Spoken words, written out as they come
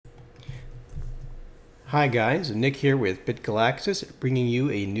Hi guys, Nick here with BitGalaxis, bringing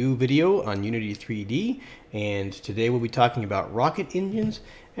you a new video on Unity 3D, and today we'll be talking about rocket engines,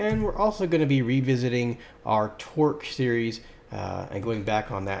 and we're also going to be revisiting our torque series and going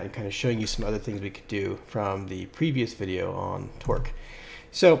back on that and kind of showing you some other things we could do from the previous video on torque.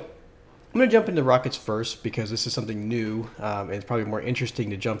 So I'm going to jump into rockets first because this is something new and it's probably more interesting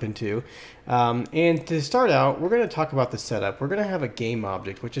to jump into. And to start out, we're going to talk about the setup. We're going to have a game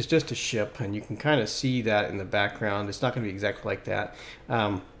object, which is just a ship, and you can kind of see that in the background. It's not going to be exactly like that.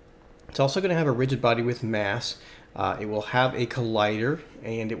 It's also going to have a rigid body with mass. It will have a collider,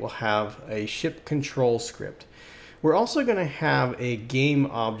 and it will have a ship control script. We're also going to have a game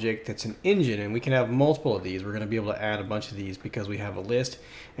object that's an engine, and we can have multiple of these. We're going to be able to add a bunch of these because we have a list.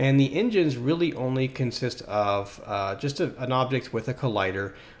 And the engines really only consist of just an object with a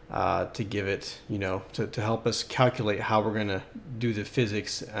collider to give it, to help us calculate how we're going to do the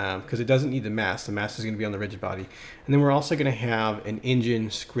physics, because it doesn't need the mass. The mass is going to be on the rigid body. And then we're also going to have an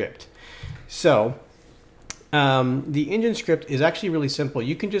engine script. So the engine script is actually really simple.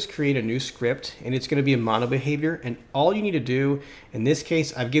 You can just create a new script, and it's going to be a mono behavior, and all you need to do, in this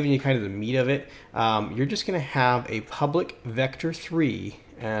case, I've given you kind of the meat of it. You're just going to have a public vector 3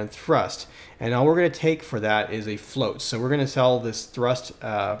 and thrust, and all we're going to take for that is a float. So we're going to tell this thrust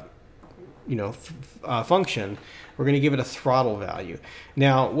function, we're going to give it a throttle value.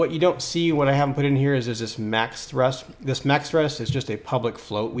 Now, what you don't see, what I haven't put in here, is there's this max thrust. This max thrust is just a public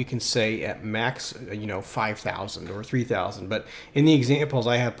float. We can say at max, 5,000 or 3,000, but in the examples,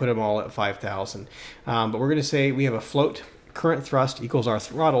 I have put them all at 5,000. But we're going to say we have a float, current thrust equals our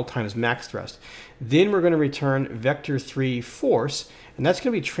throttle times max thrust. Then we're going to return vector 3 force, and that's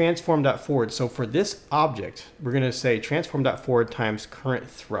going to be transform.forward. So for this object, we're going to say transform.forward times current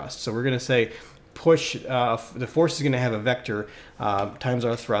thrust. So we're going to say push, the force is going to have a vector times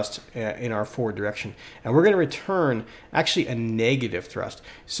our thrust in our forward direction. And we're going to return actually a negative thrust.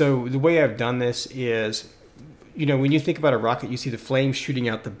 So the way I've done this is, when you think about a rocket, you see the flames shooting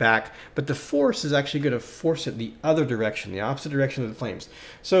out the back, but the force is actually going to force it the other direction, the opposite direction of the flames.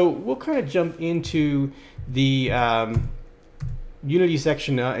 So we'll kind of jump into the Unity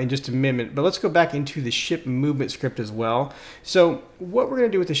section in just a minute, but let's go back into the ship movement script as well. So what we're going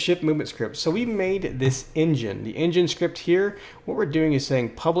to do with the ship movement script, so we made this engine, the engine script here. What we're doing is saying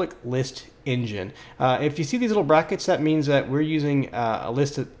public list engine. If you see these little brackets, that means that we're using a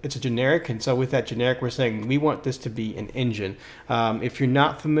list. It's a generic, and so with that generic, we're saying we want this to be an engine. If you're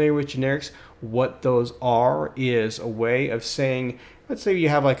not familiar with generics, what those are is a way of saying, let's say you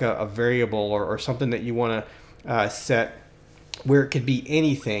have like a variable or something that you want to set where it could be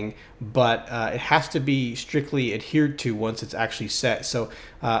anything, but it has to be strictly adhered to once it's actually set. So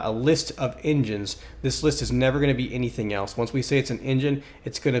a list of engines, this list is never going to be anything else. Once we say it's an engine,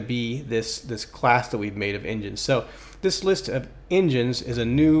 it's going to be this class that we've made of engines. So this list of engines is a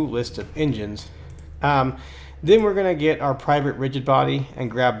new list of engines. Then we're going to get our private rigid body and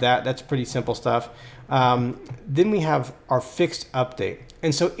grab that. That's pretty simple stuff. Then we have our fixed update.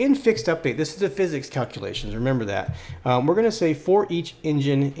 And so in fixed update, this is the physics calculations, remember that. We're going to say for each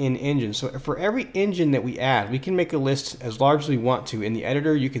engine in engine. So for every engine that we add, we can make a list as large as we want to. In the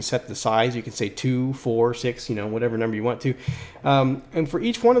editor, you can set the size. You can say 2, 4, 6, whatever number you want to. And for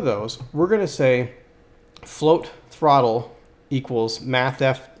each one of those, we're going to say float throttle equals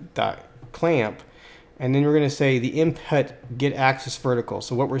mathf.clamp. And then we're going to say the input get axis vertical.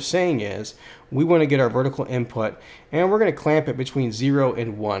 So what we're saying is we want to get our vertical input, and we're going to clamp it between 0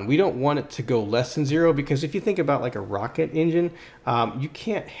 and 1. We don't want it to go less than 0, because if you think about like a rocket engine, you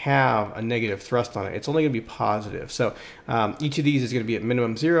can't have a negative thrust on it. It's only going to be positive. So each of these is going to be at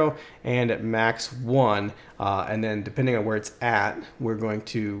minimum 0 and at max 1. And then depending on where it's at, we're going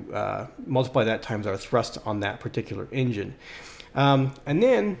to multiply that times our thrust on that particular engine. And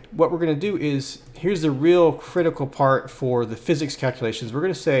then what we're going to do is, here's the real critical part for the physics calculations. We're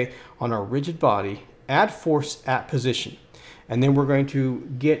going to say on our rigid body, AddForceAtPosition. And then we're going to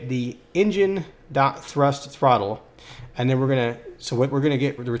get the engine.thrust throttle. And then we're going to, so what we're going to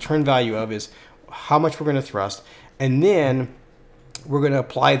get the return value of is how much we're going to thrust. And then we're going to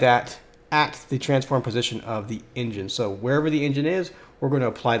apply that at the transform position of the engine. So wherever the engine is, we're going to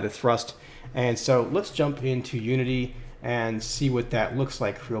apply the thrust. And so let's jump into Unity and see what that looks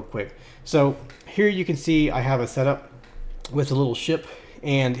like real quick. So here you can see I have a setup with a little ship,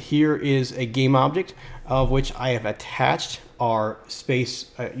 and here is a game object of which I have attached our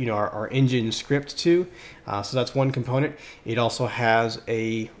space, our engine script to. So that's one component. It also has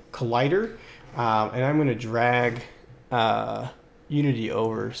a collider, and I'm going to drag Unity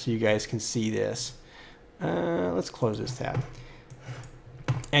over so you guys can see this. Let's close this tab.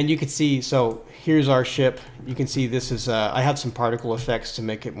 And you can see, so here's our ship. You can see this is, I have some particle effects to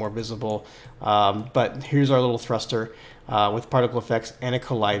make it more visible. But here's our little thruster with particle effects and a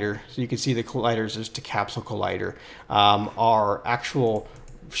collider. So you can see the collider is just a capsule collider. Our actual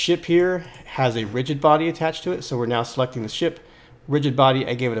ship here has a rigid body attached to it. So we're now selecting the ship. Rigid body,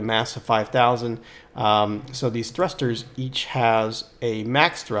 I gave it a mass of 5,000. So these thrusters each has a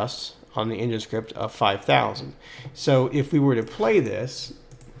max thrust on the engine script of 5,000. So if we were to play this,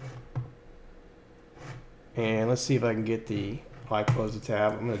 and let's see if I can get the, I close the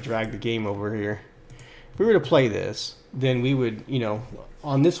tab. I'm going to drag the game over here. If we were to play this, then we would, you know,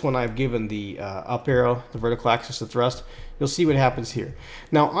 on this one I've given the up arrow, the vertical axis of thrust. You'll see what happens here.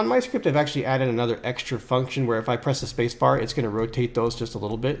 Now on my script I've actually added another extra function where if I press the space bar, it's going to rotate those just a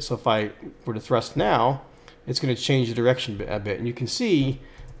little bit. So if I were to thrust now, it's going to change the direction a bit. And you can see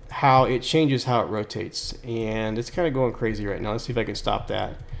how it changes how it rotates. And it's kind of going crazy right now. Let's see if I can stop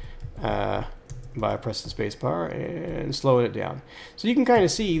that. By pressing the space bar and slowing it down. So you can kind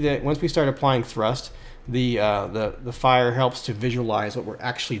of see that once we start applying thrust, the fire helps to visualize what we're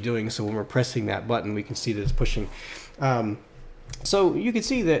actually doing. So when we're pressing that button, we can see that it's pushing. So you can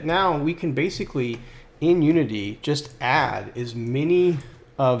see that now we can basically, in Unity, just add as many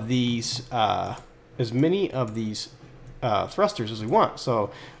of these thrusters as we want. So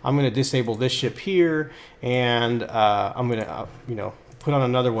I'm going to disable this ship here, and I'm going to you know, put on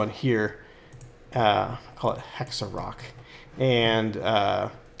another one here. Call it Hexarock. And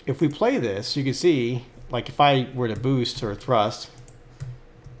if we play this, you can see, like if I were to boost or thrust,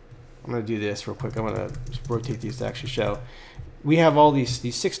 I'm going to do this real quick. I'm going to rotate these to actually show. We have all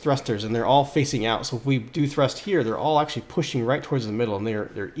these 6 thrusters, and they're all facing out. So if we do thrust here, they're all actually pushing right towards the middle, and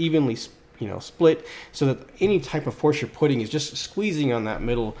they're evenly, you know, split, so that any type of force you're putting is just squeezing on that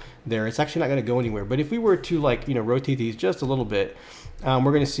middle there. It's actually not going to go anywhere. But if we were to, like, you know, rotate these just a little bit,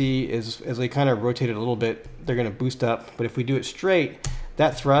 we're going to see as they kind of rotate it a little bit, they're going to boost up. But if we do it straight,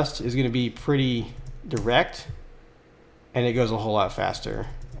 that thrust is going to be pretty direct, and it goes a whole lot faster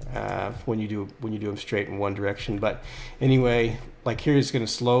when you do them straight in one direction. But anyway, like here it's going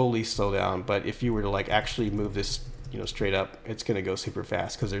to slowly slow down. But if you were to like actually move this, you know, straight up, it's going to go super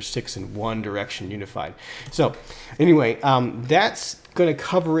fast because there's 6 in one direction unified. So anyway, that's going to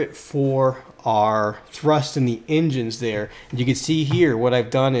cover it for our thrust in the engines there. And you can see here what I've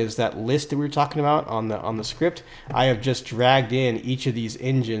done is that list that we were talking about on the script, I have just dragged in each of these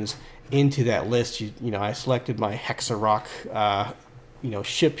engines into that list. You know, I selected my Hexarock you know,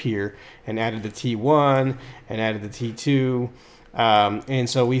 ship here and added the T1 and added the T2. And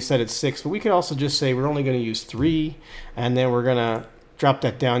so we said it's 6, but we could also just say we're only going to use 3, and then we're going to drop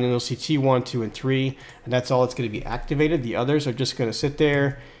that down, and you'll see T1, 2, and 3, and that's all that's going to be activated. The others are just going to sit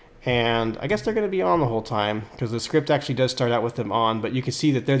there, and I guess they're going to be on the whole time because the script actually does start out with them on, but you can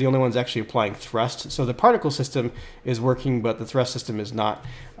see that they're the only ones actually applying thrust. So the particle system is working, but the thrust system is not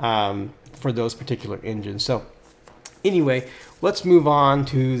for those particular engines. So anyway, let's move on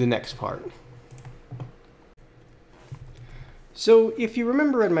to the next part. So if you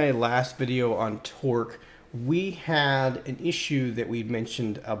remember in my last video on torque, we had an issue that we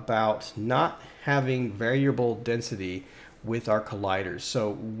mentioned about not having variable density with our colliders.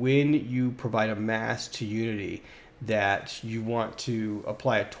 So when you provide a mass to Unity that you want to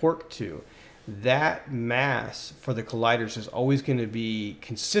apply a torque to, that mass for the colliders is always going to be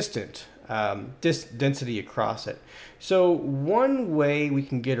consistent density across it. So one way we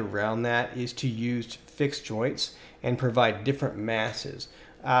can get around that is to use fixed joints and provide different masses.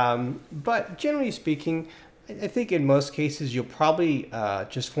 But generally speaking, I think in most cases you'll probably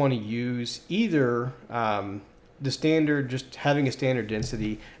just want to use either the standard, just having a standard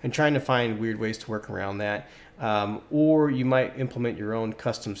density and trying to find weird ways to work around that, or you might implement your own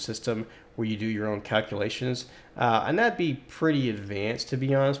custom system where you do your own calculations, and that'd be pretty advanced, to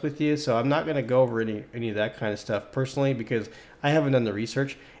be honest with you. So I'm not going to go over any of that kind of stuff personally because I haven't done the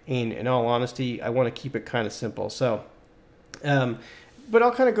research, and in all honesty I want to keep it kind of simple. So but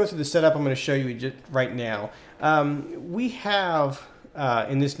I'll kind of go through the setup I'm going to show you just right now. We have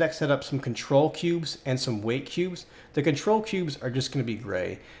in this next setup some control cubes and some weight cubes. The control cubes are just going to be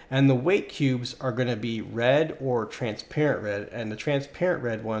gray, and the weight cubes are going to be red or transparent red, and the transparent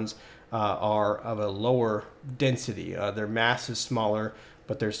red ones are of a lower density. Their mass is smaller,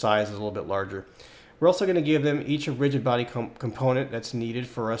 but their size is a little bit larger. We're also going to give them each a rigid body component that's needed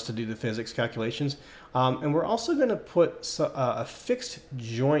for us to do the physics calculations. And we're also going to put a fixed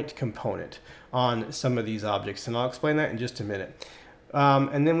joint component on some of these objects, and I'll explain that in just a minute.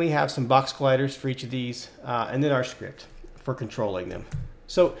 And then we have some box colliders for each of these, and then our script for controlling them.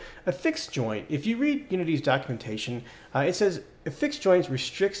 So a fixed joint, if you read Unity's documentation, it says a fixed joint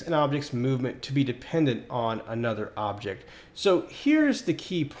restricts an object's movement to be dependent on another object. So here's the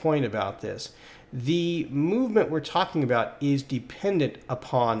key point about this. The movement we're talking about is dependent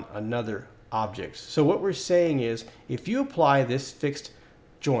upon another object. So what we're saying is, if you apply this fixed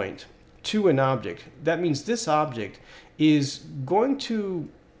joint to an object, that means this object is going to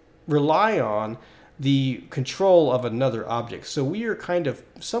rely on the control of another object. So we are kind of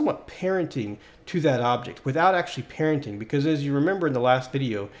somewhat parenting to that object without actually parenting, because as you remember in the last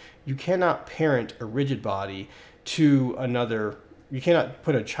video, you cannot parent a rigid body to another. You cannot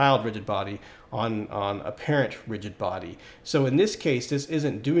put a child rigid body on a parent rigid body. So in this case, this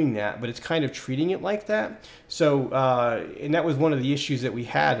isn't doing that, but it's kind of treating it like that. So, and that was one of the issues that we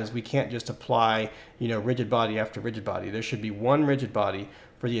had, is we can't just apply, rigid body after rigid body. There should be one rigid body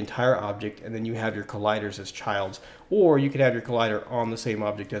for the entire object, and then you have your colliders as childs, or you could have your collider on the same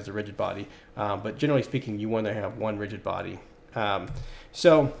object as the rigid body. But generally speaking, you want to have one rigid body.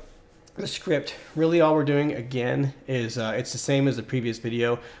 So the script, really all we're doing again is it's the same as the previous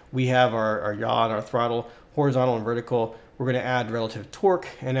video. We have our yaw and our throttle, horizontal and vertical. We're going to add relative torque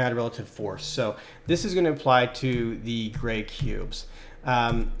and add relative force. So this is going to apply to the gray cubes.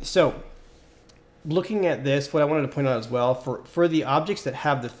 So looking at this, what I wanted to point out as well, for the objects that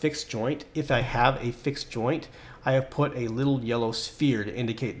have the fixed joint, if I have a fixed joint, I have put a little yellow sphere to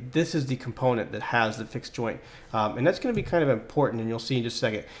indicate this is the component that has the fixed joint. And that's going to be kind of important, and you'll see in just a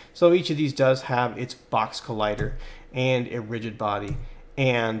second. So each of these does have its box collider and a rigid body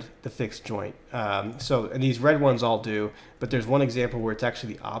and the fixed joint. And these red ones all do, but there's one example where it's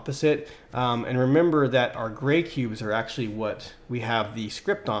actually the opposite. And remember that our gray cubes are actually what we have the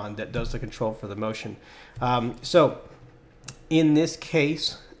script on that does the control for the motion. So in this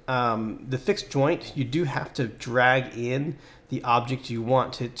case, the fixed joint, you do have to drag in the object you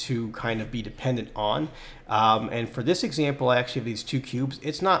want it to kind of be dependent on. And for this example, I actually have these two cubes.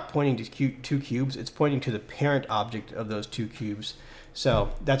 It's not pointing to two cubes, it's pointing to the parent object of those two cubes.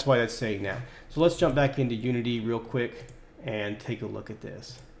 So that's why that's saying that. So let's jump back into Unity real quick and take a look at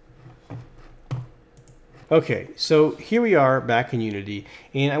this. Okay, so here we are back in Unity,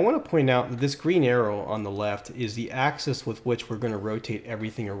 and I want to point out that this green arrow on the left is the axis with which we're going to rotate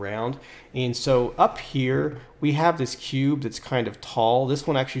everything around. And so up here we have this cube that's kind of tall. This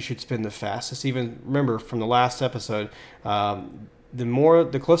one actually should spin the fastest. Even remember from the last episode,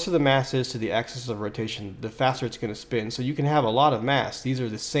 the closer the mass is to the axis of rotation, the faster it's going to spin. So you can have a lot of mass. These are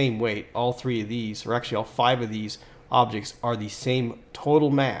the same weight. All three of these, or actually all five of these objects, are the same total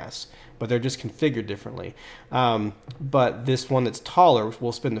mass, but they're just configured differently. But this one that's taller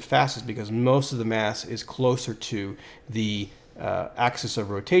will spin the fastest because most of the mass is closer to the axis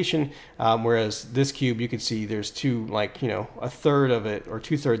of rotation, whereas this cube, you can see there's a third of it, or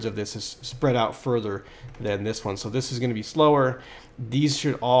 2/3 of this is spread out further than this one. So this is going to be slower. These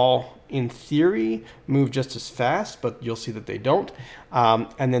should all, in theory, move just as fast, but you'll see that they don't.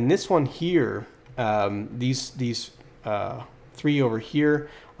 And then this one here, these three over here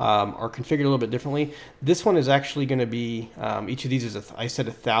are configured a little bit differently. This one is actually going to be, each of these is, I said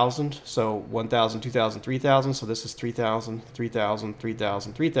 1,000, so 1,000, 2,000, 3,000, so this is 3,000, 3,000,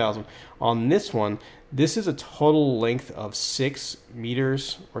 3,000, 3,000. On this one, this is a total length of 6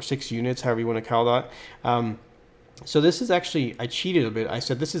 meters, or 6 units, however you want to call that. So this is actually, I cheated a bit, I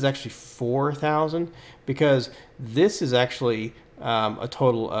said this is actually 4,000, because this is actually a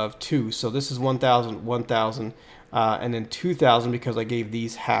total of 2, so this is 1,000, 1,000, and then 2,000 because I gave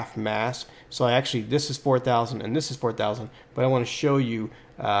these half mass. So this is 4,000 and this is 4,000, but I want to show you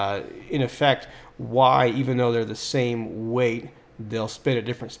in effect why, even though they're the same weight, they'll spin at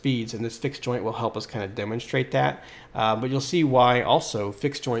different speeds, and this fixed joint will help us kind of demonstrate that. But you'll see why also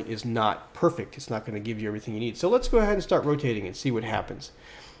fixed joint is not perfect. It's not going to give you everything you need. So let's go ahead and start rotating and see what happens.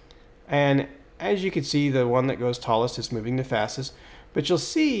 And as you can see, the one that goes tallest is moving the fastest, but you'll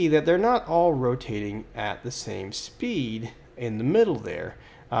see that they're not all rotating at the same speed in the middle there.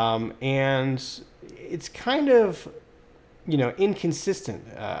 And it's kind of, inconsistent.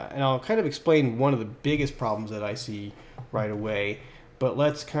 And I'll kind of explain one of the biggest problems that I see right away, but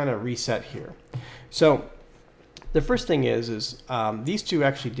let's kind of reset here. So the first thing is these two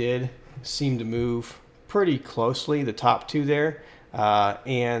actually did seem to move pretty closely, the top two there,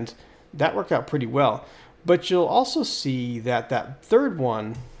 and that worked out pretty well. But you'll also see that that third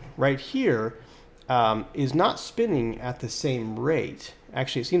one right here is not spinning at the same rate.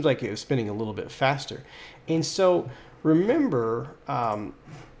 Actually, it seems like it was spinning a little bit faster. And so remember,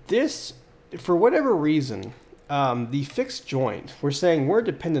 this, for whatever reason, the fixed joint, we're saying we're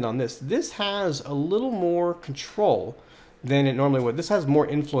dependent on this. This has a little more control than it normally would. This has more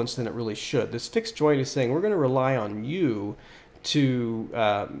influence than it really should. This fixed joint is saying we're going to rely on you to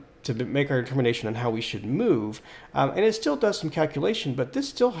make our determination on how we should move, and it still does some calculation, but this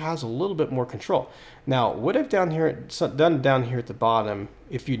still has a little bit more control. Now, what I've done down here at the bottom,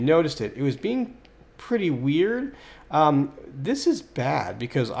 if you noticed it, it was being pretty weird. This is bad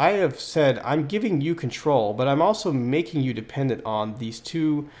because I have said I'm giving you control, but I'm also making you dependent on these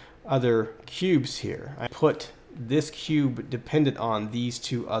two other cubes here. I put this cube dependent on these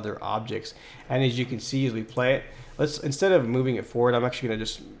two other objects, and as you can see as we play it, instead of moving it forward, I'm actually going to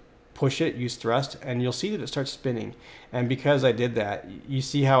just push it, use thrust, and you'll see that it starts spinning. And because I did that, you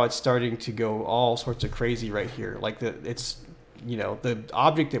see how it's starting to go all sorts of crazy right here. Like the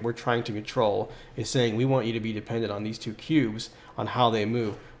object that we're trying to control is saying we want you to be dependent on these two cubes on how they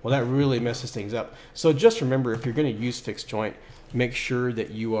move. Well, that really messes things up. So just remember, if you're going to use fixed joint, make sure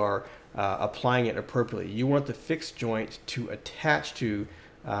that you are applying it appropriately. You want the fixed joint to attach to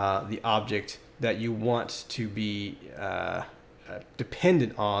the object that you want to be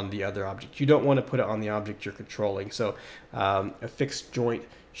dependent on the other object. You don't want to put it on the object you're controlling. So a fixed joint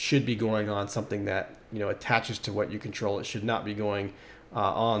should be going on something that attaches to what you control. It should not be going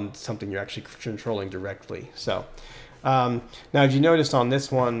on something you're actually controlling directly. So now, if you noticed on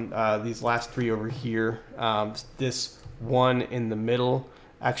this one, these last three over here, this one in the middle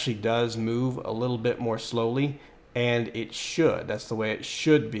actually does move a little bit more slowly, and it should. That's the way it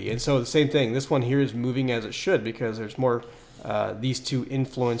should be. And so the same thing, this one here is moving as it should because there's more, these two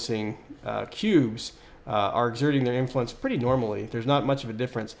influencing cubes are exerting their influence pretty normally. There's not much of a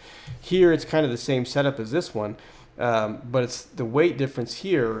difference. Here it's kind of the same setup as this one, but it's the weight difference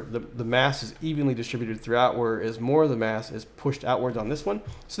here. The mass is evenly distributed throughout, whereas more of the mass is pushed outwards on this one.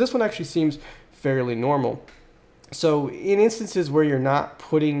 So this one actually seems fairly normal. So in instances where you're not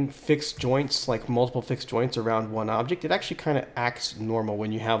putting fixed joints, like multiple fixed joints around one object, it actually kind of acts normal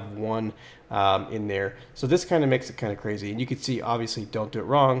when you have one in there. So this kind of makes it kind of crazy. And you can see, obviously, don't do it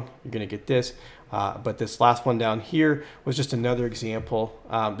wrong. You're going to get this. But this last one down here was just another example.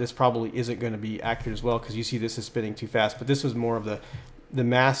 This probably isn't going to be accurate as well because you see this is spinning too fast. But this was more of the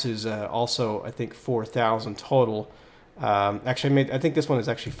mass is also, I think, 4,000 total. Actually, I think this one is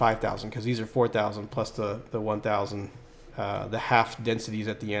actually 5,000 because these are 4,000 plus the 1,000, the half densities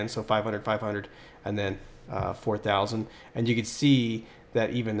at the end, so 500, 500, and then 4,000. And you can see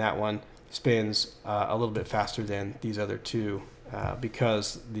that even that one spins a little bit faster than these other two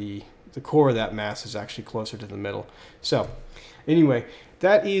because the core of that mass is actually closer to the middle. So anyway,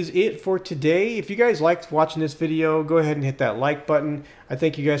 that is it for today. If you guys liked watching this video, go ahead and hit that like button. I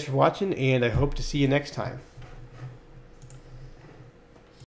thank you guys for watching, and I hope to see you next time.